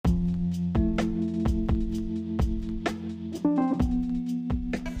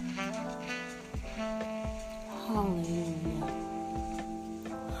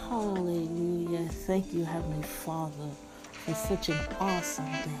thank you, Heavenly Father, for such an awesome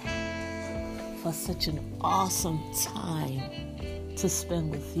day, for such an awesome time to spend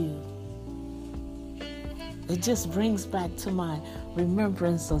with you. It just brings back to my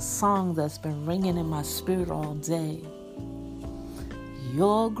remembrance a song that's been ringing in my spirit all day.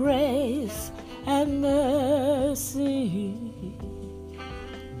 Your grace and mercy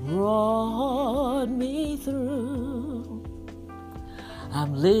brought me through.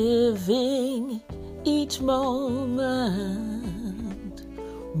 I'm living each moment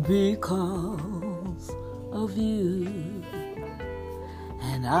because of you.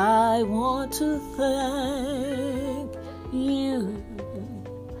 And I want to thank you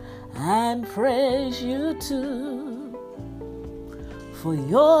and praise you too for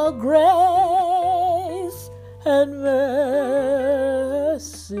your grace and mercy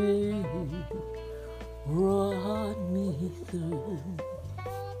brought me through.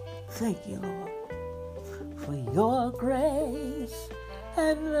 Thank you, Lord, for your grace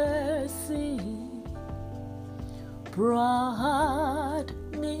and mercy brought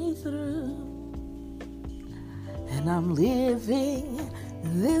me through. And I'm living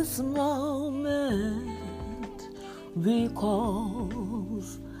this moment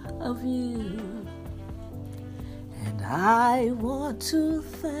because of you. And I want to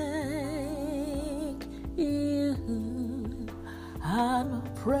thank you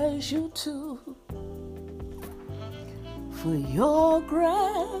and praise you too for your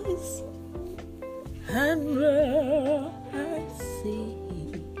grace and mercy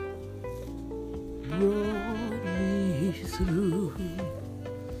brought me through.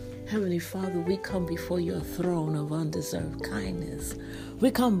 Heavenly Father, we come before your throne of undeserved kindness.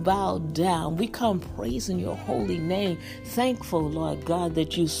 We come bowed down. We come praising your holy name. Thankful, Lord God,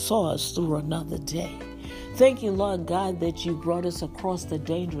 that you saw us through another day. Thank you, Lord God, that you brought us across the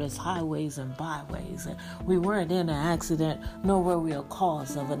dangerous highways and byways. And we weren't in an accident, nor were we a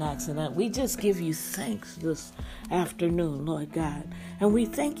cause of an accident. We just give you thanks this afternoon, Lord God. And we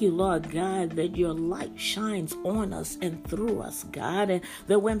thank you, Lord God, that your light shines on us and through us, God. And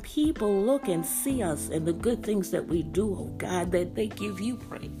that when people look and see us and the good things that we do, oh God, that they give you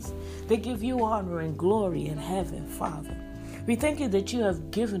praise. They give you honor and glory in heaven, Father. We thank you that you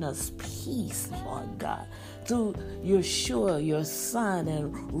have given us peace, Lord God, through Yeshua, your Son,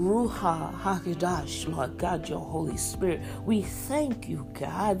 and Ruach HaKodesh, Lord God, your Holy Spirit. We thank you,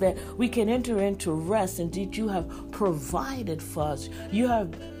 God, that we can enter into rest. Indeed, you have provided for us. You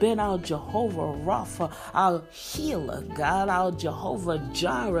have been our Jehovah Rapha, our healer, God, our Jehovah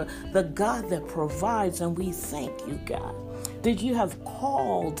Jireh, the God that provides. And we thank you, God, that you have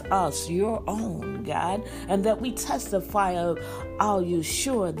called us your own, God, and that we testify of our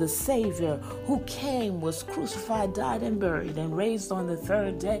Yeshua, the Savior, who came, was crucified, died, and buried, and raised on the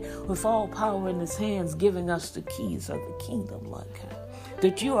third day with all power in his hands, giving us the keys of the kingdom, Lord God.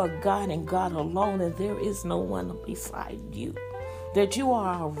 That you are God and God alone, and there is no one beside you. That you are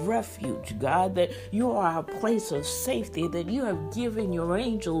our refuge, God, that you are our place of safety, that you have given your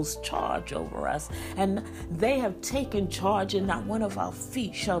angels charge over us, and they have taken charge, and not one of our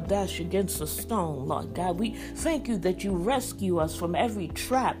feet shall dash against a stone, Lord God. We thank you that you rescue us from every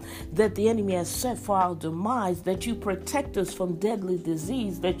trap that the enemy has set for our demise, that you protect us from deadly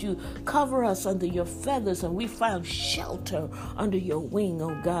disease, that you cover us under your feathers, and we find shelter under your wing,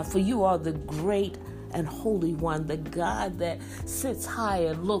 oh God, for you are the great and Holy One, the God that sits high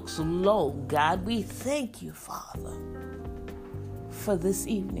and looks low, God. We thank you, Father, for this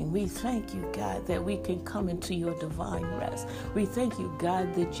evening. We thank you, God, that we can come into your divine rest. We thank you,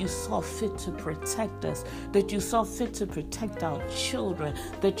 God, that you saw fit to protect us, that you saw fit to protect our children,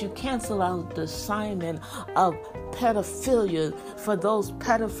 that you cancel out the assignment of pedophilia for those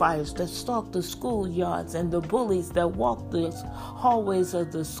pedophiles that stalk the schoolyards and the bullies that walk the hallways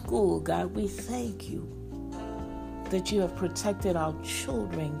of the school, God. We thank you that you have protected our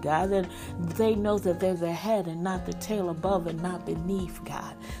children, God, and they know that they're the head and not the tail, above and not beneath,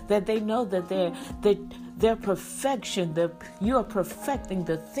 God, that they know that their perfection, that you are perfecting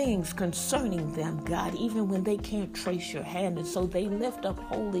the things concerning them, God, even when they can't trace your hand. And so they lift up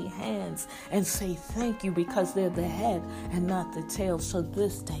holy hands and say thank you, because they're the head and not the tail. So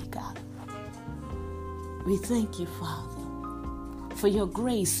this day, God, we thank you, Father, for your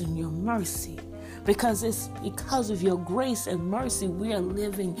grace and your mercy. Because it's because of your grace and mercy we are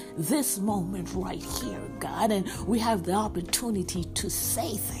living this moment right here, God, and we have the opportunity to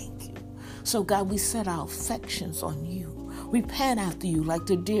say thank you. So, God, we set our affections on you. We pant after you like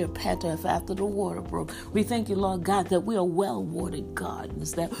the deer panteth after the water brook. We thank you, Lord God, that we are well-watered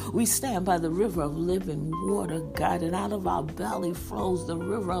gardens, that we stand by the river of living water, God, and out of our belly flows the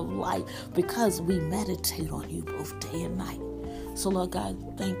river of life because we meditate on you both day and night. So, Lord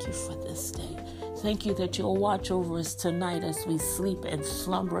God, thank you for this day. Thank you that you'll watch over us tonight as we sleep and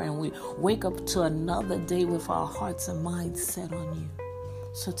slumber and we wake up to another day with our hearts and minds set on you.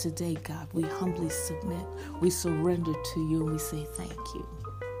 So today, God, we humbly submit. We surrender to you and we say thank you.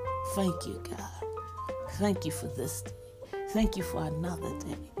 Thank you, God. Thank you for this day. Thank you for another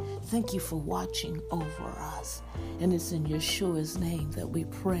day. Thank you for watching over us. And it's in Yeshua's name that we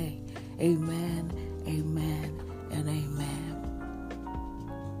pray. Amen, amen, and amen.